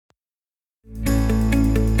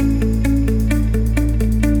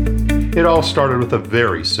It all started with a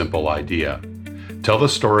very simple idea. Tell the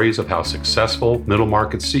stories of how successful middle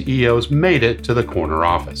market CEOs made it to the corner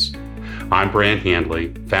office. I'm Brant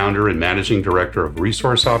Handley, founder and managing director of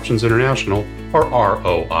Resource Options International, or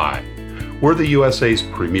ROI. We're the USA's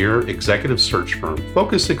premier executive search firm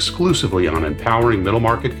focused exclusively on empowering middle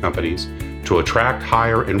market companies to attract,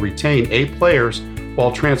 hire, and retain A players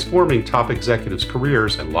while transforming top executives'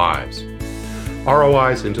 careers and lives.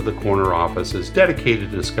 ROI's Into the Corner office is dedicated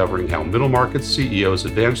to discovering how middle market CEOs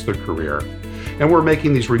advance their career, and we're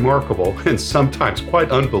making these remarkable and sometimes quite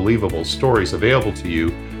unbelievable stories available to you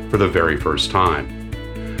for the very first time.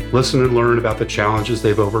 Listen and learn about the challenges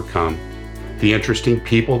they've overcome, the interesting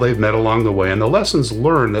people they've met along the way, and the lessons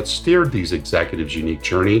learned that steered these executives' unique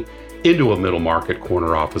journey into a middle market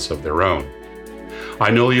corner office of their own. I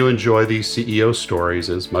know you enjoy these CEO stories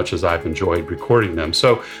as much as I've enjoyed recording them,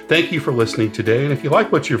 so thank you for listening today. And if you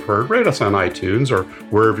like what you've heard, rate us on iTunes or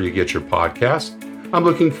wherever you get your podcasts. I'm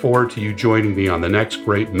looking forward to you joining me on the next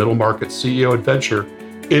great middle market CEO adventure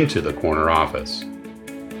into the corner office.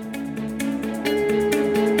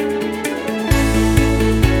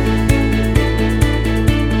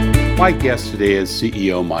 My guest today is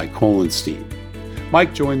CEO Mike Holenstein.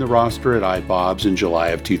 Mike joined the roster at iBobs in July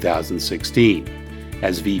of 2016.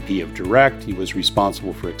 As VP of Direct, he was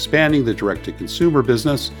responsible for expanding the direct-to-consumer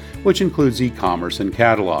business, which includes e-commerce and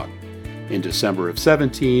catalog. In December of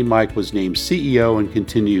 2017, Mike was named CEO and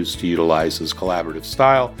continues to utilize his collaborative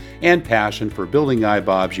style and passion for building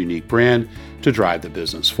iBob's unique brand to drive the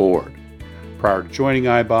business forward. Prior to joining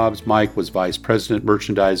iBobs, Mike was Vice President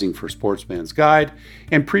Merchandising for Sportsman's Guide,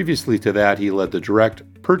 and previously to that, he led the direct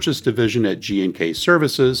purchase division at G&K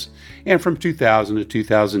Services, and from 2000 to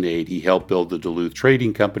 2008, he helped build the Duluth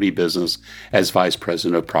Trading Company business as Vice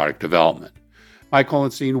President of Product Development. Mike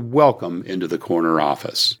Holenstein, welcome into the corner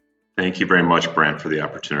office. Thank you very much, Brant, for the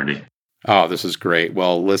opportunity. Oh, this is great.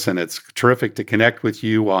 Well, listen, it's terrific to connect with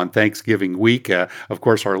you on Thanksgiving week. Of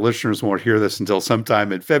course, our listeners won't hear this until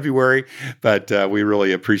sometime in February, but we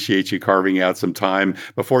really appreciate you carving out some time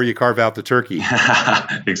before you carve out the turkey.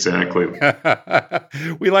 Exactly.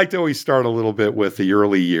 We like to always start a little bit with the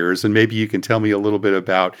early years, and maybe you can tell me a little bit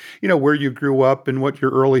about, where you grew up and what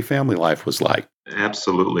your early family life was like.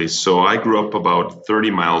 Absolutely. So I grew up about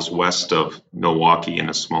 30 miles west of Milwaukee in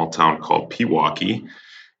a small town called Pewaukee.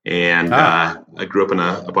 And I grew up in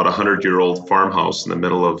about 100-year-old farmhouse in the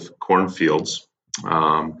middle of cornfields,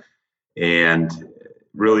 and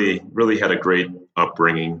really had a great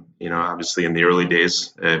upbringing. Obviously in the early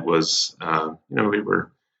days, it was,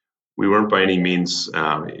 we weren't by any means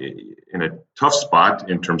in a tough spot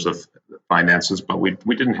in terms of finances, but we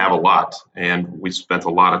didn't have a lot, and we spent a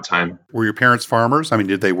lot of time. Were your parents farmers? I mean,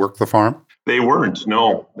 did they work the farm? They weren't.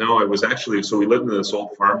 No. It was actually, so we lived in this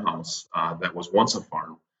old farmhouse that was once a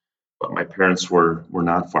farm. But my parents were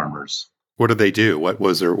not farmers. What did they do? What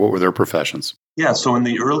were their professions? Yeah, so in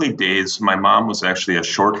the early days, my mom was actually a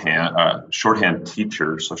shorthand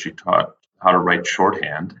teacher, so she taught how to write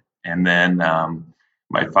shorthand. And then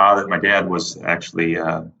my dad was actually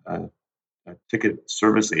a ticket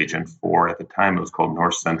service agent for, at the time, it was called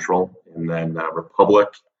North Central, and then Republic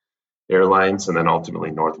Airlines, and then ultimately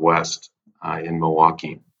Northwest in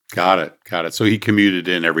Milwaukee. Got it. So he commuted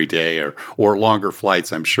in every day or longer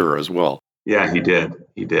flights, I'm sure, as well. Yeah, he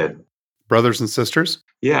did. Brothers and sisters?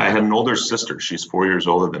 Yeah, I had an older sister. She's 4 years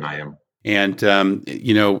older than I am. And,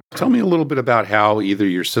 tell me a little bit about how either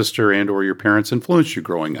your sister and or your parents influenced you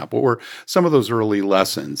growing up. What were some of those early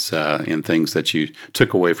lessons and things that you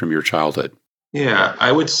took away from your childhood? Yeah,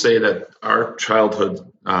 I would say that our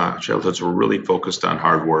childhoods were really focused on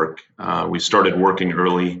hard work. We started working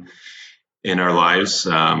early in our lives.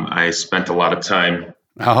 I spent a lot of time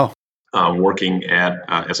working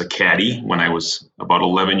as a caddy when I was about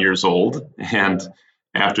 11 years old. And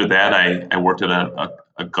after that, I worked at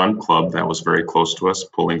a gun club that was very close to us,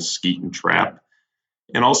 pulling skeet and trap,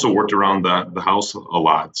 and also worked around the house a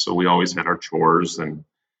lot. So we always had our chores. And,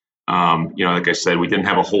 like I said, we didn't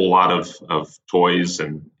have a whole lot of toys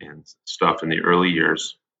and stuff in the early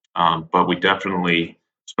years. But we definitely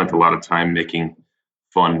spent a lot of time making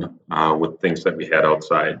fun with things that we had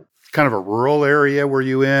outside. Kind of a rural area were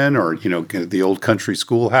you in, or the old country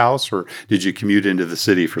schoolhouse, or did you commute into the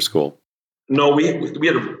city for school? No, we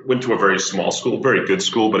went to a very small school, very good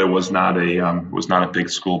school, but it was not a big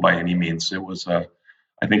school by any means. It was I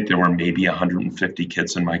think there were maybe 150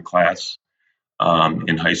 kids in my class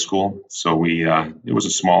in high school, so it was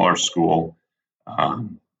a smaller school,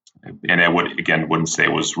 and I wouldn't say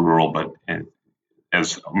it was rural, but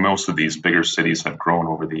as most of these bigger cities have grown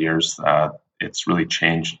over the years, it's really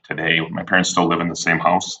changed today. My parents still live in the same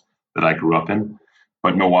house that I grew up in,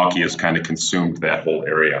 but Milwaukee has kind of consumed that whole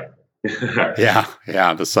area.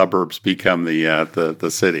 Yeah. The suburbs become the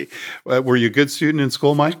city. Were you a good student in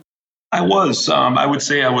school, Mike? I was. I would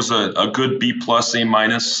say I was a good B plus, A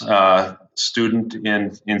minus student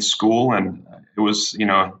in school, and it was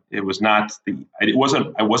it was not the it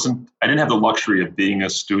wasn't I didn't have the luxury of being a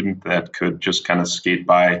student that could just kind of skate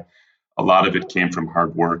by. A lot of it came from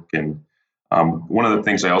hard work, and one of the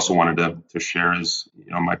things I also wanted to share is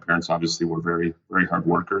my parents obviously were very very hard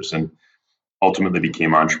workers and ultimately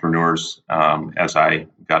became entrepreneurs as I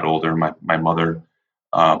got older. My mother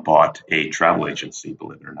bought a travel agency,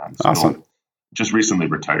 believe it or not. Awesome. Just recently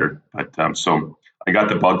retired, but so I got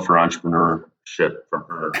the bug for entrepreneurship from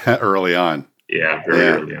her Early on. Yeah, very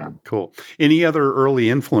early on. Cool. Any other early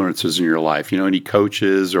influences in your life? Any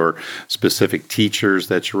coaches or specific teachers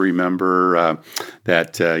that you remember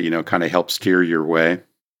that kind of helped steer your way?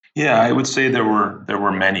 Yeah, I would say there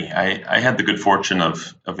were many. I had the good fortune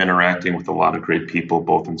of interacting with a lot of great people,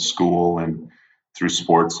 both in school and through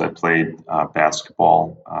sports. I played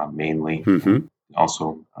basketball mainly. Mm-hmm.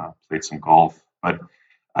 Also played some golf. But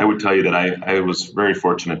I would tell you that I was very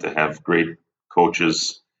fortunate to have great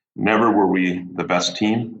coaches. Never were we the best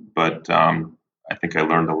team, but I think I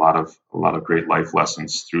learned a lot of great life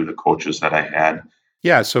lessons through the coaches that I had.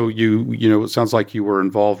 Yeah, so it sounds like you were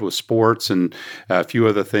involved with sports and a few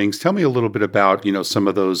other things. Tell me a little bit about, some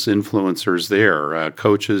of those influencers there.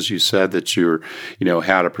 Coaches, you said that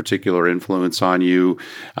had a particular influence on you.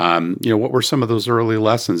 What were some of those early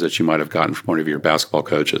lessons that you might have gotten from one of your basketball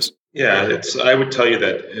coaches? Yeah, I would tell you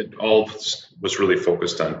that it all was really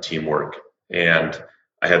focused on teamwork. And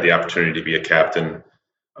I had the opportunity to be a captain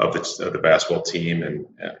of the basketball team, and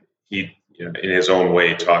he, in his own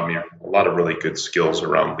way, taught me a lot of really good skills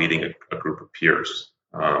around leading a group of peers,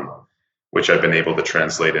 which I've been able to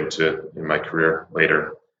translate in my career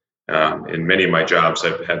later. In many of my jobs,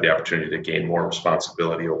 I've had the opportunity to gain more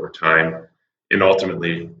responsibility over time, and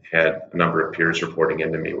ultimately had a number of peers reporting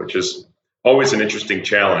into me, which is always an interesting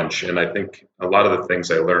challenge. And I think a lot of the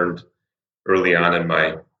things I learned early on in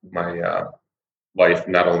my life,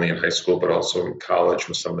 not only in high school, but also in college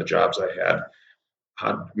with some of the jobs I had.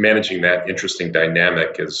 Managing that interesting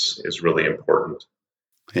dynamic is really important.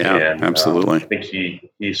 Yeah, and absolutely. I think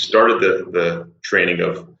he started the training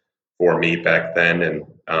for me back then, and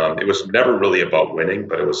it was never really about winning,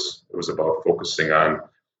 but it was about focusing on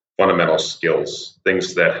fundamental skills,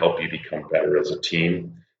 things that help you become better as a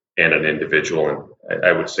team and an individual. And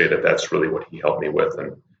I would say that that's really what he helped me with,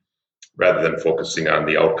 and rather than focusing on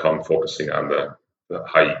the outcome, focusing on the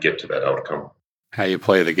how you get to that outcome. How you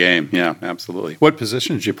play the game. Yeah, absolutely. What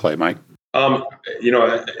position did you play, Mike?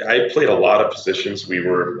 I played a lot of positions.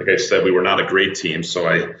 Like I said, we were not a great team, so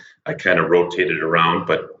I kind of rotated around,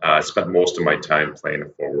 but I spent most of my time playing a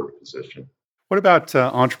forward position. What about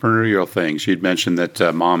entrepreneurial things? You'd mentioned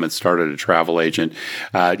that mom had started a travel agent.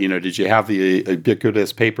 Did you have the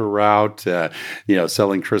ubiquitous paper route,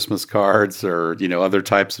 selling Christmas cards or, other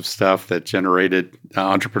types of stuff that generated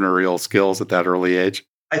entrepreneurial skills at that early age?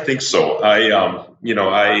 I think so.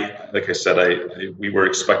 Like I said, we were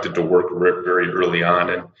expected to work very early on,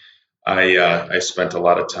 and I spent a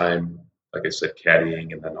lot of time, like I said,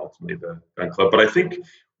 caddying, and then ultimately the gun club. But I think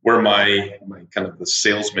where my kind of the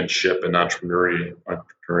salesmanship and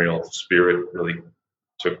entrepreneurial spirit really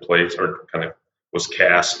took place, or kind of was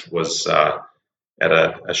cast, was at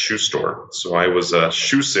a shoe store. So I was a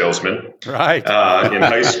shoe salesman, right, in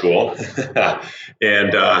high school,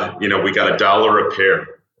 and we got $1 a pair.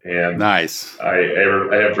 And nice. I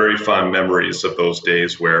have very fond memories of those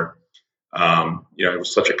days where, it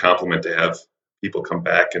was such a compliment to have people come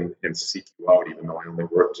back and seek you out, even though I only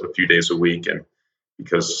worked a few days a week. And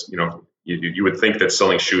because, you would think that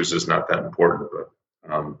selling shoes is not that important, but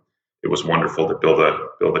it was wonderful to build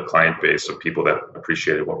a client base of people that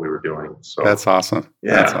appreciated what we were doing. So that's awesome.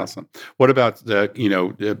 Yeah. That's awesome. What about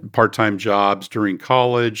part-time jobs during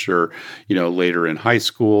college or later in high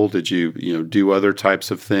school? Did you do other types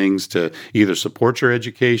of things to either support your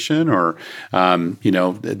education or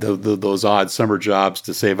those odd summer jobs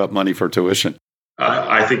to save up money for tuition?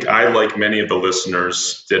 I think I, like many of the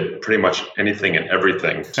listeners, did pretty much anything and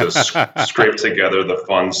everything to scrape together the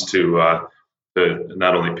funds to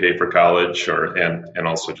not only pay for college and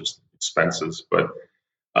also just expenses. But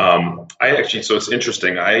so it's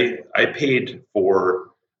interesting. I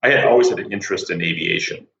had always had an interest in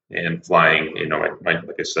aviation and flying.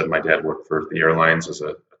 Like I said, my dad worked for the airlines as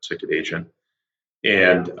a ticket agent.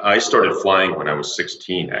 And I started flying when I was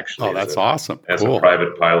 16, actually. Oh, that's awesome. As cool. a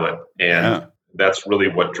private pilot. And that's really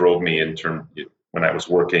what drove me when I was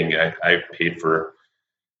working. I paid for,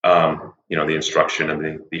 the instruction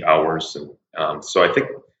and the hours. And So I think,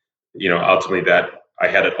 ultimately that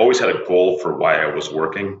I always had a goal for why I was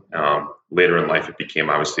working. Later in life, it became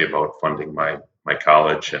obviously about funding my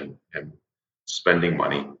college and spending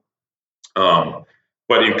money.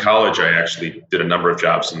 But in college, I actually did a number of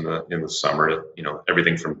jobs in the summer.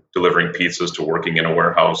 Everything from delivering pizzas to working in a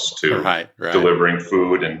warehouse to Right. delivering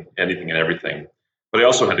food and anything and everything. But I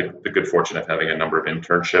also had the good fortune of having a number of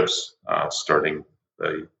internships starting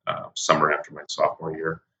the summer after my sophomore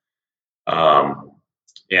year. Um,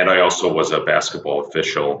 and I also was a basketball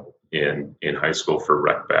official in high school for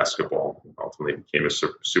rec basketball. Ultimately became a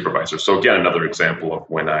supervisor. So again, another example of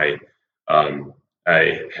when I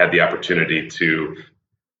had the opportunity to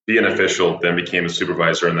be an official, then became a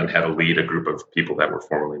supervisor, and then had to lead a group of people that were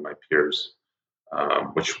formerly my peers,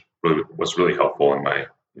 which was really helpful in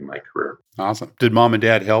my career. Awesome. Did mom and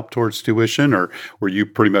dad help towards tuition, or were you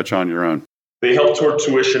pretty much on your own? They helped toward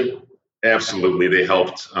tuition. Absolutely, they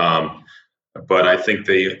helped. But I think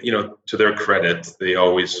they, to their credit, they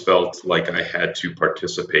always felt like I had to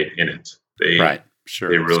participate in it. Right. Sure.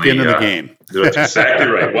 They really, skin in the game. That's exactly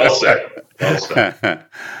right. Well said. Well said.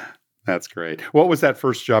 That's great. What was that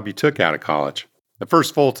first job you took out of college? The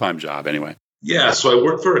first full-time job, anyway. Yeah, so I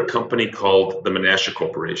worked for a company called the Menasha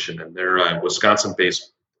Corporation, and they're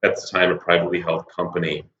Wisconsin-based, at the time, a privately held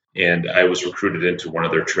company. And I was recruited into one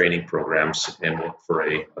of their training programs and worked for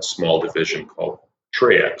a small division called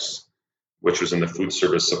Trex, which was in the food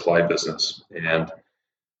service supply business. And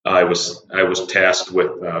I was tasked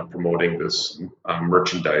with promoting this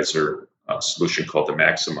merchandiser solution called the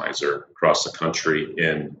Maximizer across the country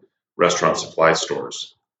in restaurant supply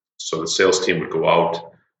stores. So the sales team would go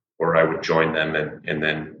out, or I would join them, and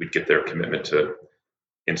then we'd get their commitment to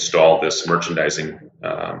install this merchandising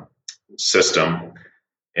system.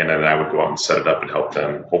 And then I would go out and set it up and help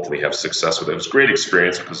them hopefully have success with it. It was a great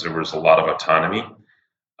experience because there was a lot of autonomy.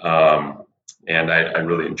 And I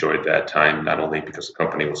really enjoyed that time, not only because the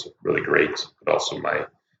company was really great, but also my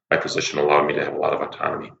position allowed me to have a lot of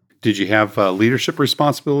autonomy. Did you have leadership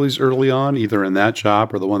responsibilities early on, either in that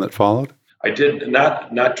job or the one that followed? I did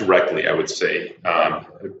not directly, I would say,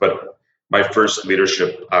 but my first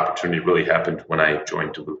leadership opportunity really happened when I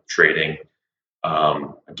joined Duluth Trading.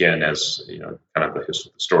 Again, as kind of the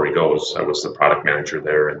story goes, I was the product manager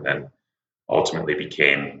there, and then ultimately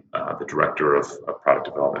became the director of product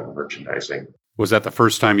development and merchandising. Was that the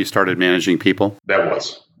first time you started managing people? That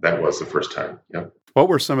was the first time. Yeah. What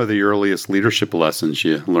were some of the earliest leadership lessons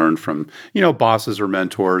you learned from, bosses or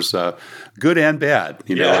mentors, good and bad?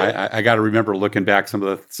 I got to remember looking back, some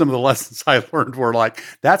of the lessons I learned were like,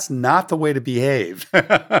 that's not the way to behave.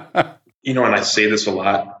 And I say this a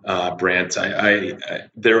lot, Brant.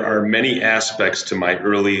 There are many aspects to my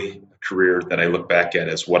early career that I look back at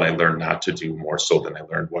as what I learned not to do more so than I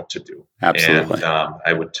learned what to do. Absolutely. And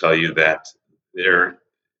I would tell you that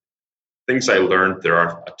things I learned, there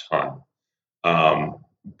are a ton.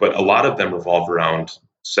 But a lot of them revolve around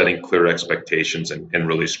setting clear expectations and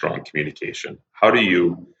really strong communication.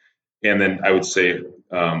 And then I would say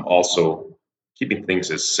also keeping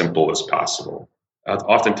things as simple as possible.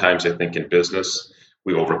 Oftentimes, I think in business,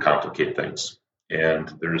 we overcomplicate things.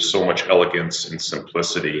 And there's so much elegance and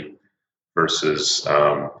simplicity versus,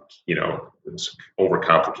 it's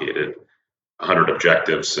overcomplicated 100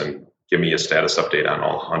 objectives and give me a status update on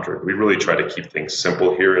all 100. We really try to keep things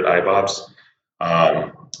simple here at iBobs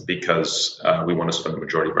because we want to spend the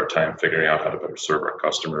majority of our time figuring out how to better serve our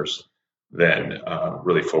customers than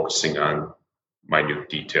really focusing on minute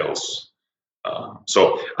details.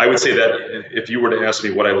 So I would say that if you were to ask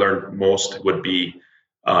me what I learned most, it would be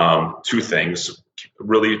two things.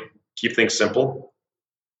 Really keep things simple.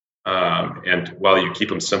 And while you keep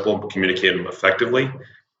them simple, communicate them effectively,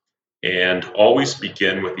 and always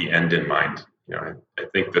begin with the end in mind. I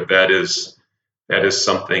think that is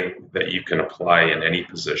something that you can apply in any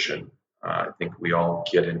position. I think we all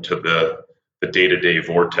get into the day-to-day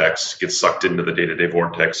vortex, get sucked into the day-to-day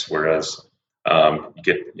vortex, whereas you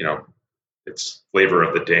get, it's flavor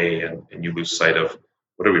of the day, and you lose sight of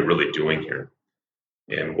what are we really doing here,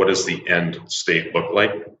 and what does the end state look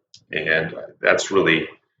like. And that's really,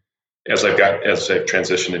 as I've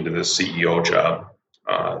transitioned into this CEO job,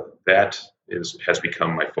 that has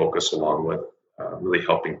become my focus, along with really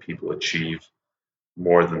helping people achieve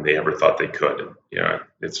more than they ever thought they could.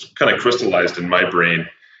 It's kind of crystallized in my brain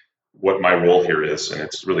what my role here is, and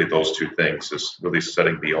it's really those two things: is really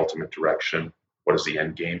setting the ultimate direction, what is the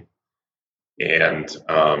end game, and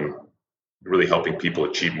really helping people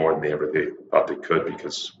achieve more than they thought they could.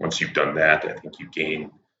 Because once you've done that, I think you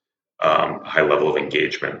gain a high level of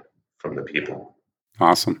engagement from the people.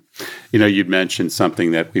 Awesome. You'd mentioned something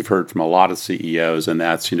that we've heard from a lot of CEOs, and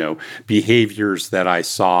that's, behaviors that I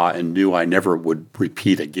saw and knew I never would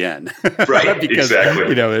repeat again. Right, because,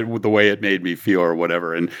 exactly. The way it made me feel or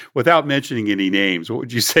whatever. And without mentioning any names, what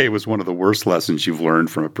would you say was one of the worst lessons you've learned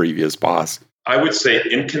from a previous boss? I would say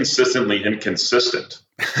inconsistently inconsistent.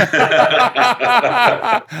 I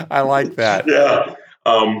like that. Yeah.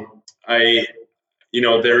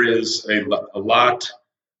 There is a lot.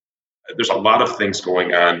 There's a lot of things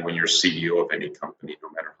going on when you're CEO of any company, no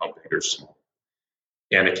matter how big or small,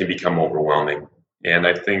 and it can become overwhelming. And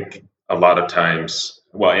I think a lot of times,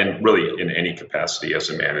 well, and really in any capacity as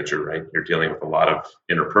a manager, right, you're dealing with a lot of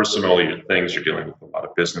interpersonal things, you're dealing with a lot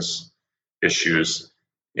of business issues,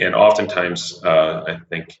 and oftentimes I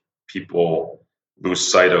think people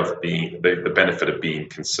lose sight of being the benefit of being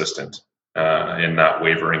consistent and not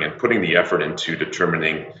wavering and putting the effort into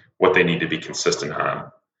determining what they need to be consistent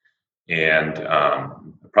on. And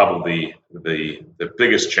probably the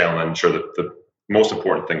biggest challenge, or the most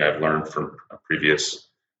important thing I've learned from a previous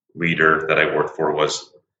leader that I worked for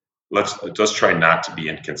was let's try not to be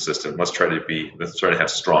inconsistent. Let's try to have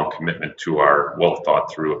strong commitment to our well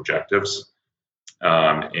thought through objectives,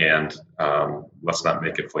 and let's not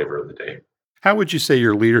make it flavor of the day. How would you say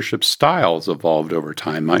your leadership styles evolved over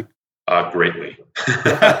time, Mike? Greatly.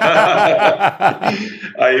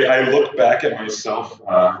 I look back at myself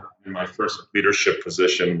in my first leadership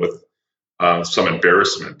position with some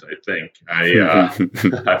embarrassment. I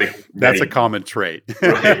think that's a common trait.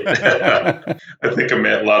 Right. I think a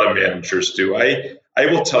lot of managers do. I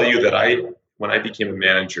will tell you that when I became a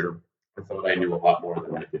manager, I thought I knew a lot more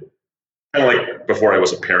than I did. Kind of like before I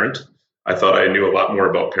was a parent, I thought I knew a lot more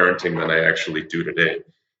about parenting than I actually do today.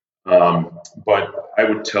 But I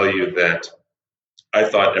would tell you that I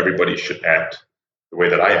thought everybody should act the way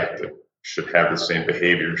that I acted, should have the same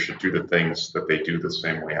behavior, should do the things that they do the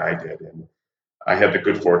same way I did. And I had the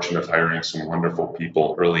good fortune of hiring some wonderful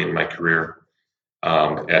people early in my career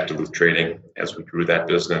at Duluth Trading as we grew that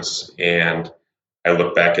business. And I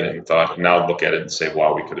look back at it and thought, now look at it and say,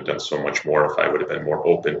 wow, we could have done so much more if I would have been more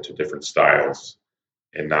open to different styles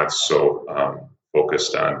and not so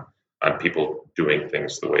focused on people doing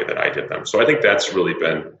things the way that I did them. So I think that's really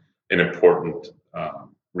been an important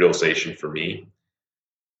realization for me.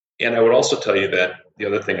 And I would also tell you that the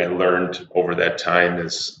other thing I learned over that time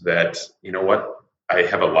is that, you know what, I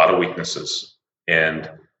have a lot of weaknesses, and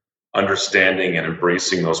understanding and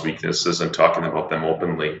embracing those weaknesses and talking about them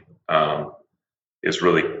openly is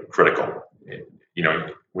really critical.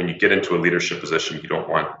 When you get into a leadership position, you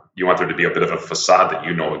want there to be a bit of a facade that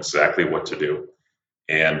you know exactly what to do.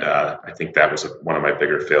 And I think that was one of my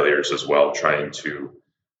bigger failures as well, trying to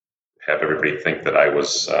have everybody think that I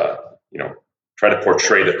was, try to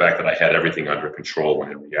portray the fact that I had everything under control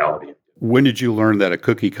when in reality. When did you learn that a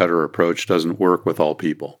cookie cutter approach doesn't work with all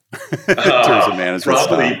people in terms of management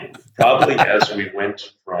style? Probably as we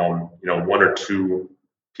went from, one or two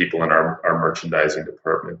people in our merchandising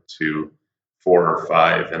department to 4 or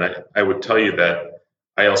 5. And I would tell you that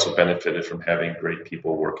I also benefited from having great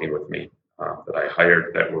people working with me that I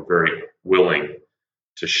hired that were very willing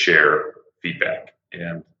to share feedback.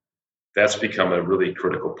 And that's become a really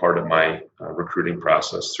critical part of my recruiting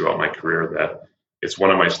process throughout my career, that it's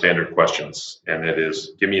one of my standard questions. And it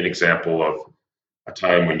is, give me an example of a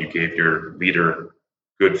time when you gave your leader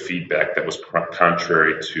good feedback that was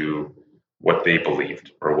contrary to what they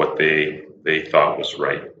believed or what they thought was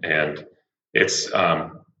right. And it's,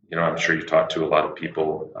 I'm sure you've talked to a lot of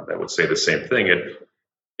people that would say the same thing.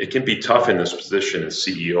 It can be tough in this position as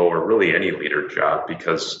CEO or really any leader job,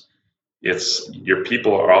 because it's your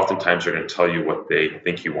people are oftentimes going to tell you what they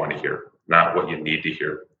think you want to hear, not what you need to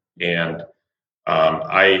hear. And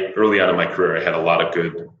I early on in my career, I had a lot of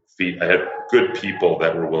I had good people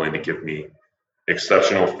that were willing to give me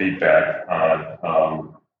exceptional feedback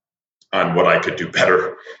on what I could do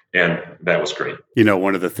better. And that was great.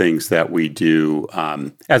 One of the things that we do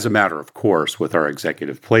as a matter of course with our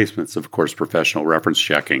executive placements, of course, professional reference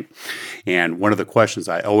checking. And one of the questions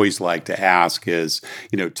I always like to ask is,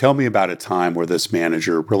 tell me about a time where this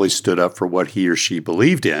manager really stood up for what he or she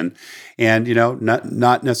believed in and,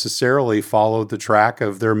 not necessarily followed the track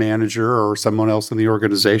of their manager or someone else in the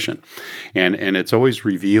organization. And it's always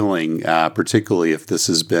revealing, particularly if this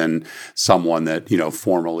has been someone that,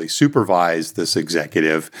 formally supervised this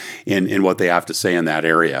executive, in what they have to say in that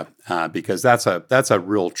area, because that's a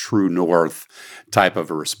real true north type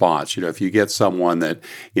of a response. If you get someone that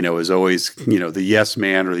is always the yes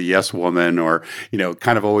man or the yes woman, or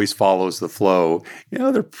kind of always follows the flow,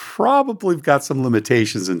 they're probably got some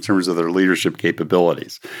limitations in terms of their leadership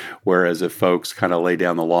capabilities. Whereas if folks kind of lay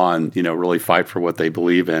down the law and really fight for what they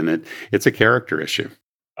believe in, it's a character issue.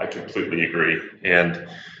 I completely agree. And,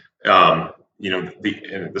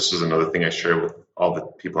 and this is another thing I share with all the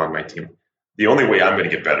people on my team. The only way I'm going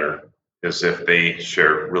to get better is if they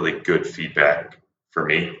share really good feedback for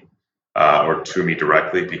me or to me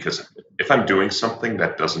directly, because if I'm doing something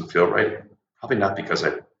that doesn't feel right, probably not because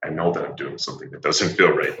I know that I'm doing something that doesn't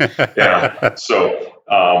feel right. Yeah. So,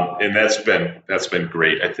 and that's been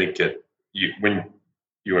great. I think when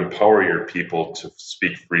you empower your people to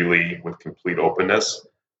speak freely with complete openness,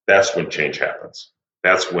 that's when change happens.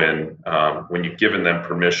 That's when you've given them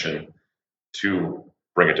permission to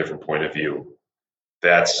bring a different point of view,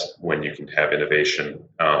 that's when you can have innovation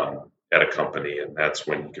at a company, and that's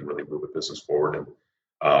when you can really move a business forward. And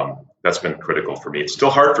that's been critical for me. It's still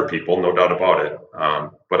hard for people, no doubt about it.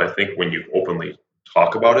 But I think when you openly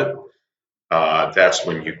talk about it, that's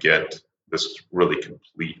when you get this really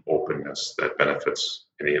complete openness that benefits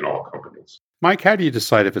any and all companies. Mike, how do you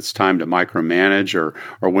decide if it's time to micromanage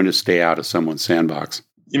or when to stay out of someone's sandbox?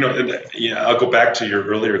 I'll go back to your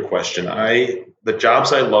earlier question. The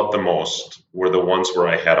jobs I loved the most were the ones where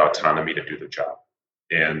I had autonomy to do the job,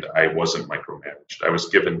 and I wasn't micromanaged. I was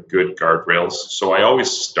given good guardrails. So I always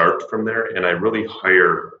start from there, and I really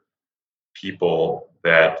hire people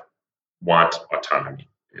that want autonomy.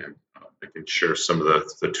 And I can share some of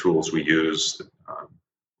the tools we use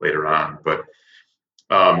later on. But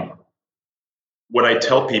what I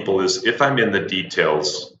tell people is, if I'm in the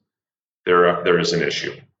details, there is an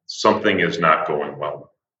issue. Something is not going well.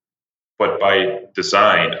 But by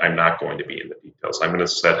design, I'm not going to be in the details. I'm going to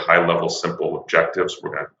set high-level, simple objectives.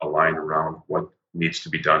 We're going to align around what needs to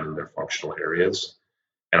be done in their functional areas,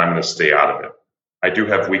 and I'm going to stay out of it. I do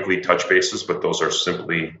have weekly touch bases, but those are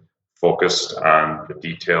simply focused on the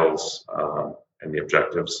details and the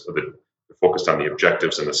objectives. They're focused on the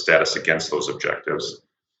objectives and the status against those objectives.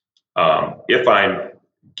 If I'm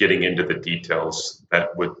getting into the details,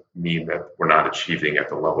 that would mean that we're not achieving at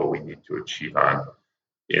the level we need to achieve on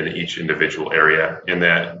in each individual area. And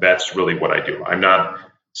that's really what I do. I'm not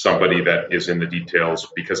somebody that is in the details,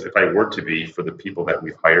 because if I were to be, for the people that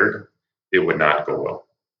we've hired, it would not go well.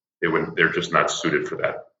 They're just not suited for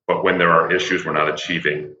that. But when there are issues we're not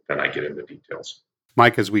achieving, then I get into details.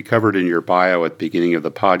 Mike, as we covered in your bio at the beginning of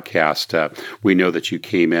the podcast, we know that you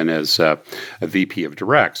came in as a VP of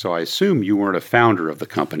Direct. So I assume you weren't a founder of the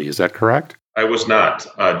company. Is that correct? I was not.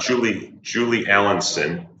 Julie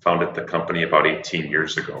Allenson founded the company about 18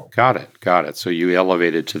 years ago. Got it. So you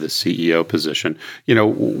elevated to the CEO position.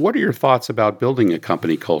 What are your thoughts about building a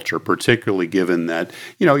company culture, particularly given that,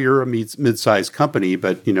 you're a mid-sized company,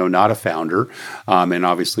 but, not a founder, and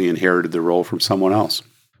obviously inherited the role from someone else?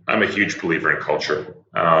 I'm a huge believer in culture,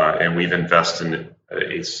 and we've invested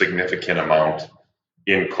a significant amount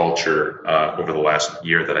in culture over the last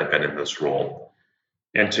year that I've been in this role.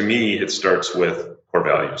 And to me, it starts with core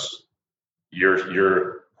values.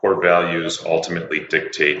 Your core values ultimately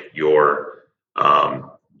dictate your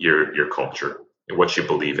culture and what you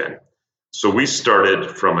believe in. So we started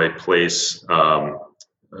from a place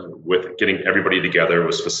with getting everybody together. It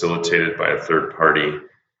was facilitated by a third party.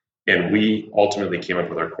 And we ultimately came up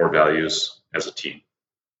with our core values as a team,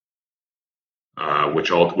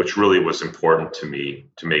 which really was important to me,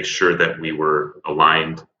 to make sure that we were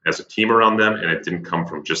aligned as a team around them. And it didn't come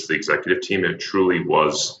from just the executive team. It truly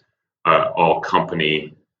was all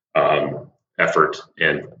company effort.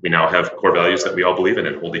 And we now have core values that we all believe in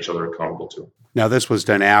and hold each other accountable to. Now, this was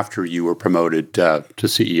done after you were promoted to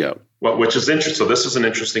CEO. Well, which is interesting. So this is an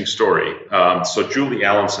interesting story. So Julie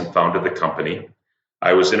Allenson founded the company.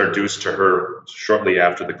 I was introduced to her shortly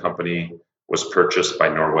after the company was purchased by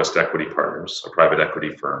Norwest Equity Partners, a private equity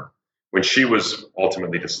firm, when she was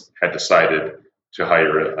ultimately had decided to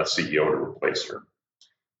hire a CEO to replace her.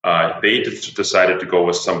 They decided to go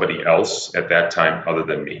with somebody else at that time other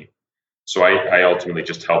than me. So I ultimately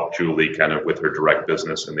just helped Julie kind of with her direct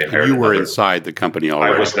business, and they hired. You were inside the company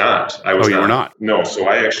already. I was not. You were not? No. So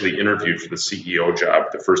I actually interviewed for the CEO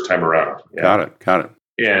job the first time around. Yeah. Got it.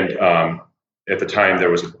 And at the time,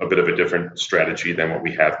 there was a bit of a different strategy than what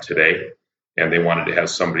we have today. And they wanted to have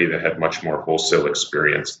somebody that had much more wholesale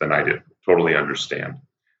experience than I did. Totally understand.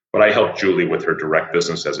 But I helped Julie with her direct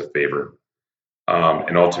business as a favor.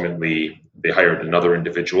 And ultimately, they hired another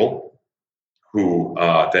individual who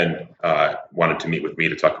then wanted to meet with me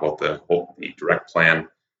to talk about the direct plan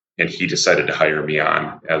and he decided to hire me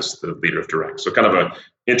on as the leader of direct. So kind of an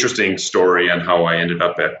interesting story on how I ended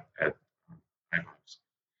up at iBox.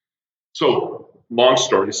 So long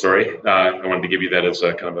story, sorry. I wanted to give you that as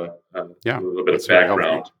a kind of a little bit of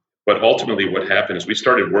background. But ultimately what happened is we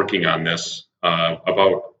started working on this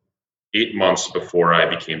about 8 months before I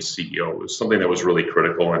became CEO. It was something that was really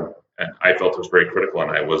critical, and I felt it was very critical,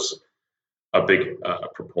 and I was a big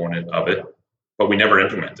proponent of it, but we never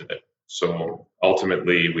implemented it. So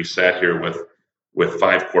ultimately, we sat here with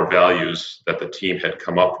 5 core values that the team had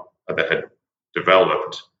come up, that had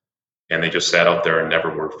developed, and they just sat out there and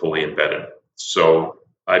never were fully embedded. So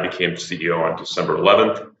I became CEO on December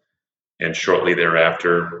 11th, and shortly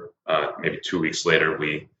thereafter, maybe 2 weeks later,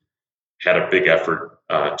 we had a big effort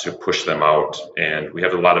to push them out. And we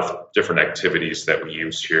have a lot of different activities that we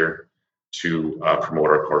use here to promote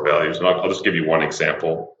our core values. And I'll just give you one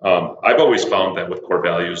example. I've always found that with core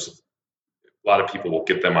values, a lot of people will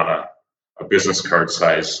get them on a business card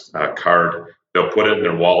size card. They'll put it in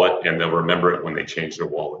their wallet and they'll remember it when they change their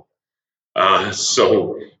wallet.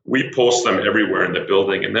 So we post them everywhere in the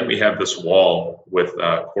building. And then we have this wall with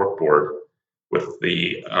corkboard with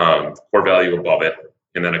the core value above it,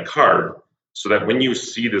 and then a card, so that when you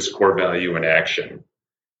see this core value in action,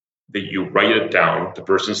 that you write it down, the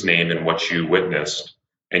person's name and what you witnessed,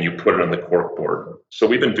 and you put it on the corkboard. So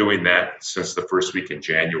we've been doing that since the first week in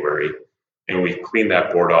January, and we've cleaned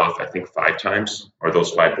that board off, I think 5 times, or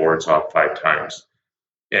those 5 boards off 5 times.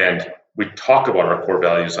 And we talk about our core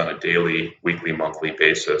values on a daily, weekly, monthly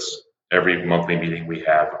basis. Every monthly meeting we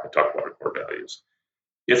have, I talk about our core values.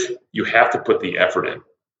 If you have to put the effort in,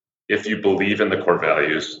 if you believe in the core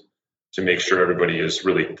values, to make sure everybody is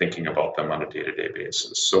really thinking about them on a day-to-day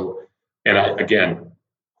basis. So, and again,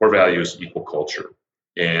 core values equal culture.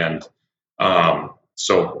 And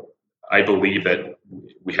so I believe that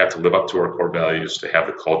we have to live up to our core values to have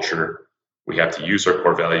the culture. We have to use our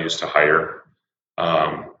core values to hire,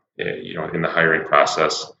 in the hiring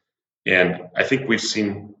process. And I think we've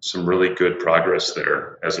seen some really good progress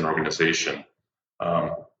there as an organization.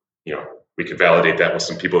 We could validate that with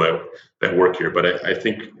some people that work here, but I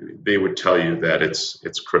think they would tell you that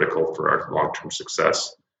it's critical for our long-term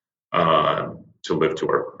success to live to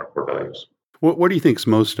our core values. What do you think is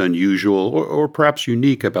most unusual or perhaps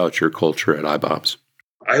unique about your culture at iBox?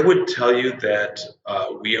 I would tell you that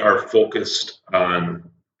we are focused on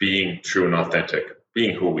being true and authentic,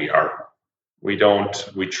 being who we are. We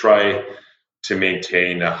try to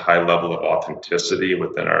maintain a high level of authenticity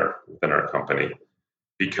within our company,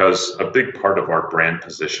 because a big part of our brand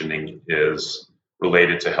positioning is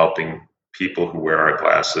related to helping people who wear our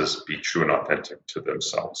glasses be true and authentic to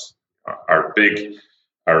themselves. Our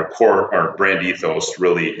brand ethos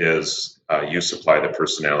really is you supply the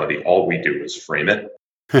personality. All we do is frame it.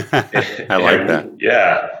 I like that.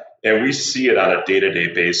 Yeah. And we see it on a day-to-day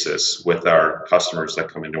basis with our customers that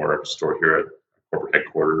come into our store here at corporate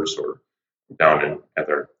headquarters or down at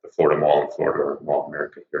the Florida Mall in Florida or Mall of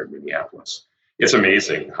America here in Minneapolis. It's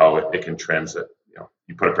amazing how it can transit.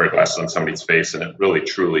 You put a pair of glasses on somebody's face and it really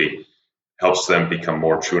truly helps them become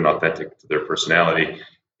more true and authentic to their personality.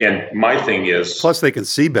 And my thing is... Plus they can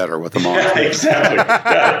see better with them on. Yeah, exactly.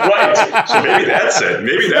 Yeah, right. So maybe that's it.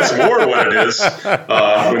 Maybe that's more what it is.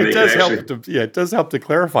 It does help to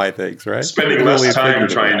clarify things, right? Spending less time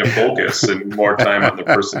trying to focus and more time on the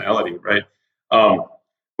personality, right?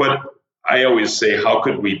 But I always say, how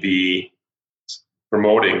could we be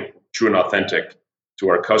promoting true and authentic to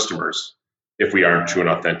our customers if we aren't true and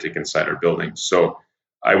authentic inside our buildings? So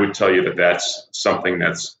I would tell you that that's something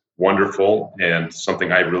that's wonderful and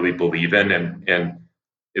something I really believe in. And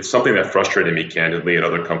it's something that frustrated me candidly at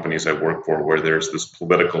other companies I work for, where there's this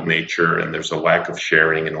political nature and there's a lack of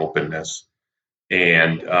sharing and openness.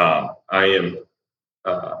 And I am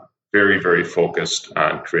very, very focused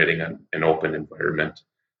on creating an open environment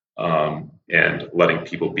and letting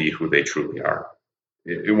people be who they truly are.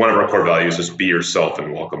 One of our core values is be yourself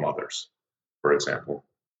and welcome others, for example.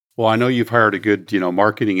 Well, I know you've hired a good,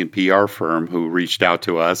 marketing and PR firm who reached out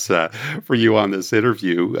to us for you on this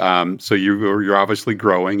interview. So you're obviously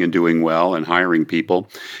growing and doing well and hiring people.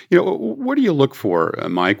 What do you look for,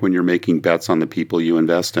 Mike, when you're making bets on the people you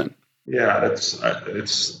invest in? Yeah,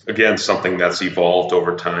 it's again something that's evolved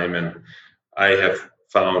over time, and I have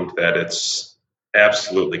found that it's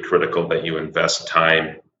absolutely critical that you invest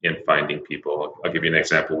time in finding people. I'll give you an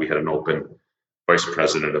example. We had an open vice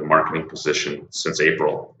president of marketing position since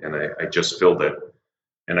April, and I just filled it.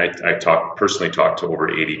 And I personally talked to over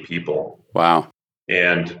 80 people. Wow.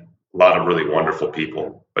 And a lot of really wonderful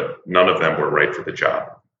people, but none of them were right for the job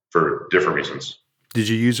for different reasons. Did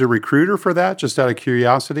you use a recruiter for that, just out of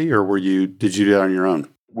curiosity, or did you do it on your own?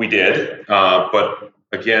 We did, but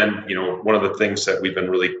again, one of the things that we've been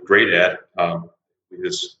really great at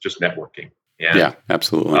is just networking. And yeah,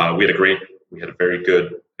 absolutely. We had a very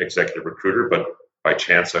good executive recruiter, but by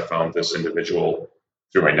chance I found this individual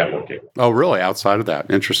through my networking. Oh, really? Outside of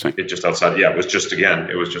that? Interesting. It just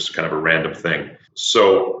kind of a random thing.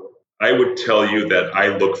 So I would tell you that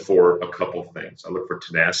I look for a couple things. I look for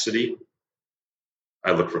tenacity.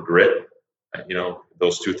 I look for grit.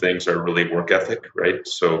 Those two things are really work ethic, right?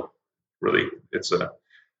 So really it's a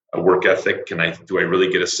work ethic. Do I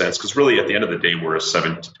really get a sense? Because really at the end of the day, we're a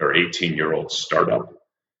 17 or 18-year-old startup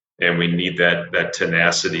and we need that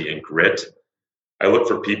tenacity and grit. I look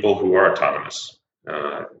for people who are autonomous,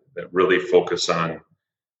 that really focus on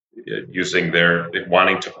using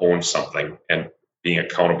wanting to own something and being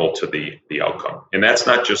accountable to the outcome. And that's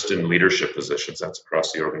not just in leadership positions, that's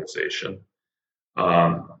across the organization.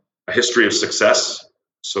 A history of success.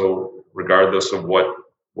 So regardless of what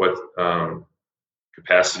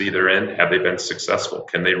capacity they're in, have they been successful?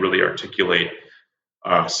 Can they really articulate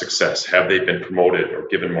success? Have they been promoted or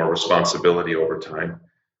given more responsibility over time?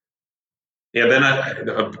 And then,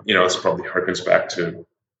 this probably harkens back to,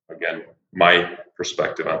 again, my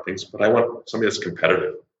perspective on things, but I want somebody that's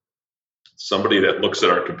competitive, somebody that looks at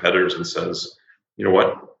our competitors and says, you know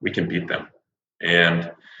what, we can beat them.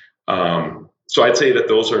 And so I'd say that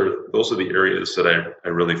those are the areas that I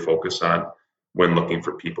really focus on when looking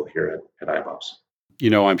for people here at iBoss.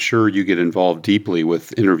 I'm sure you get involved deeply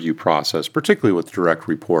with interview process, particularly with direct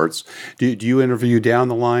reports. Do you interview down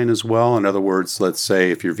the line as well? In other words, let's say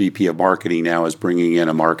if your VP of marketing now is bringing in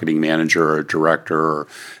a marketing manager or a director or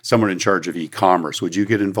someone in charge of e-commerce, would you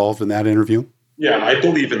get involved in that interview? Yeah, I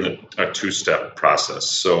believe in a two-step process.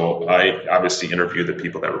 So I obviously interview the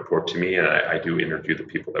people that report to me, and I do interview the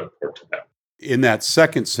people that report to them. In that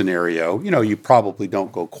second scenario, you probably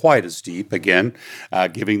don't go quite as deep, again,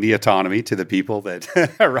 giving the autonomy to the people that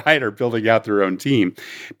are building out their own team.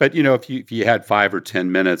 But, if you had 5 or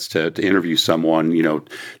 10 minutes to interview someone,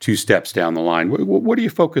 2 steps down the line, what do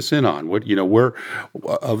you focus in on? Where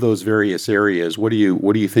of those various areas, what do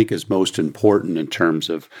you think is most important in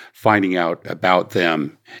terms of finding out about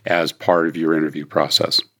them as part of your interview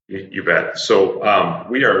process? You bet. So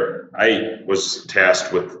I was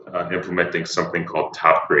tasked with implementing something called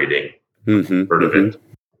top grading. Heard of it?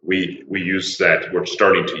 We use that. We're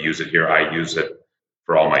starting to use it here. I use it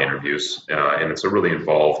for all my interviews, and it's a really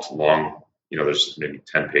involved, long. There's maybe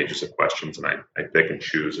 10 pages of questions, and I pick and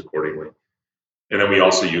choose accordingly. And then we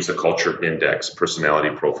also use a culture index,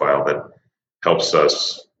 personality profile that helps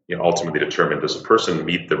us ultimately determine, does a person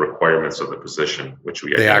meet the requirements of the position, which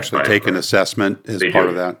we They actually take an assessment as part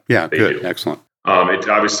of that. Yeah, good, excellent. It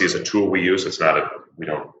obviously is a tool we use. It's not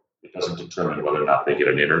it doesn't determine whether or not they get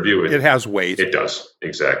an interview. It has weight. It does,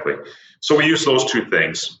 exactly. So we use those two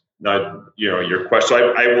things. Now, your question,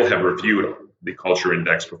 I will have reviewed the culture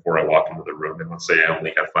index before I walk into the room. And let's say I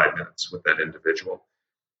only have 5 minutes with that individual.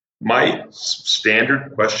 My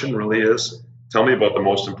standard question really is, tell me about the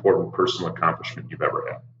most important personal accomplishment you've ever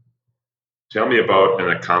had. Tell me about an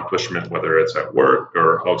accomplishment, whether it's at work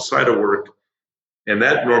or outside of work. And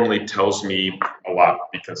that normally tells me a lot,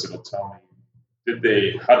 because it'll tell me, did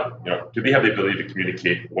they have the ability to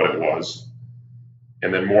communicate what it was?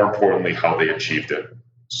 And then more importantly, how they achieved it.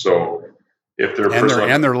 So if they're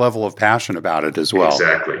and their level of passion about it as well.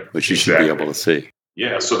 Exactly. Which you should be able to see.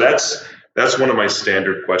 Yeah. So that's one of my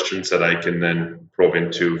standard questions that I can then probe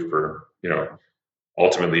into for,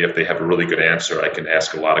 ultimately, if they have a really good answer, I can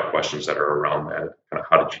ask a lot of questions that are around that. Kind of,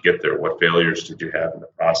 how did you get there? What failures did you have in the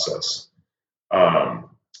process?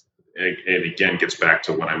 And again, gets back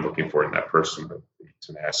to what I'm looking for in that person: the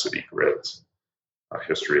tenacity, grit, a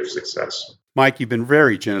history of success. Mike, you've been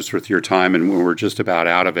very generous with your time, and we're just about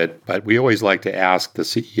out of it. But we always like to ask the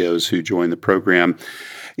CEOs who join the program,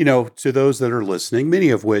 to those that are listening, many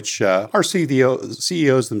of which are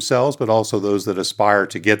CEOs themselves, but also those that aspire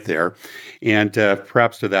to get there. And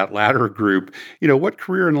perhaps to that latter group, what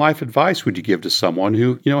career and life advice would you give to someone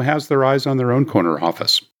who, has their eyes on their own corner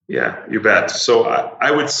office? Yeah, you bet. So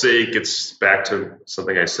I would say it gets back to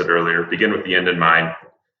something I said earlier, begin with the end in mind.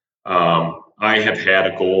 I have had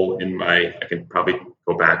a goal I can probably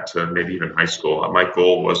go back to maybe even high school. My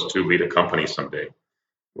goal was to lead a company someday,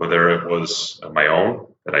 whether it was my own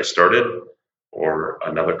that I started or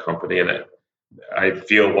another company. And I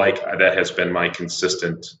feel like that has been my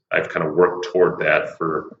consistent, I've kind of worked toward that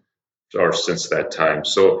since that time.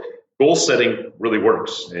 So goal setting really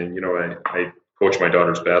works. And, I coach my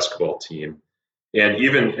daughter's basketball team, and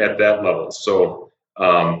even at that level. So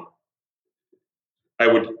I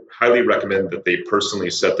would highly recommend that they personally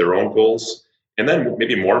set their own goals And then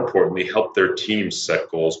maybe more importantly, help their team set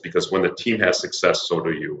goals, because when the team has success, so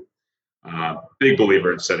do you. Big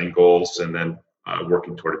believer in setting goals and then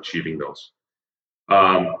working toward achieving those.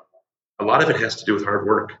 A lot of it has to do with hard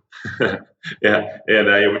work. Yeah, and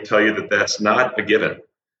I would tell you that that's not a given.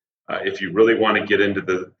 If you really want to get into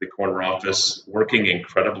the corner office, working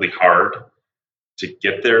incredibly hard to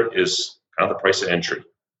get there is kind of the price of entry.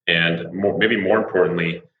 And maybe more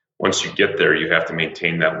importantly, once you get there, you have to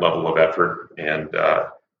maintain that level of effort and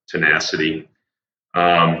tenacity.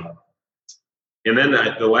 And then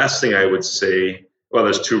the last thing I would say, well,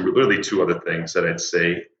 there's two other things that I'd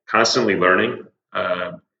say. Constantly learning.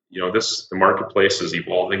 The marketplace is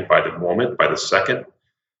evolving by the moment, by the second,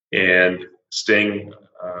 and staying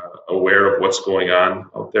aware of what's going on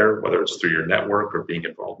out there, whether it's through your network or being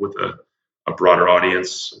involved with a broader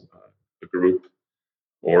audience, a group,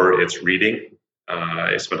 or it's reading.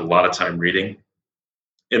 I spend a lot of time reading.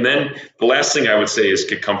 And then the last thing I would say is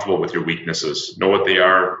get comfortable with your weaknesses. Know what they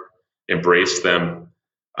are, embrace them,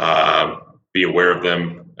 be aware of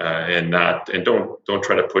them, and don't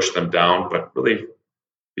try to push them down, but really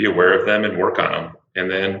be aware of them and work on them,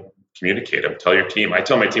 and then communicate them. Tell your team. I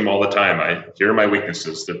tell my team all the time, here are my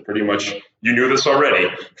weaknesses. They're pretty much, you knew this already,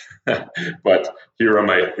 but here are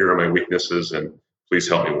my weaknesses, and please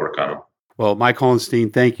help me work on them. Well, Mike Hollenstein,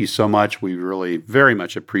 thank you so much. We really very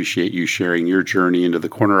much appreciate you sharing your journey into the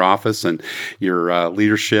corner office and your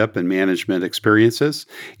leadership and management experiences.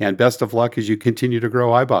 And best of luck as you continue to grow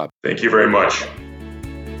iBob. Thank you very much.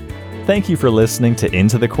 Thank you for listening to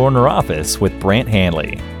Into the Corner Office with Brant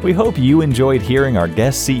Hanley. We hope you enjoyed hearing our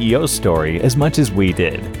guest CEO story as much as we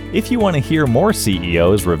did. If you want to hear more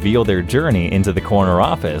CEOs reveal their journey into the corner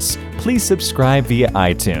office, please subscribe via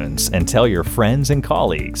iTunes and tell your friends and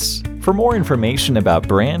colleagues. For more information about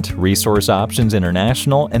Brant, Resource Options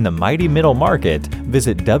International, and the mighty middle market,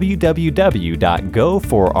 visit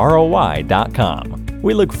www.goforroi.com.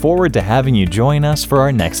 We look forward to having you join us for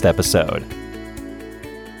our next episode.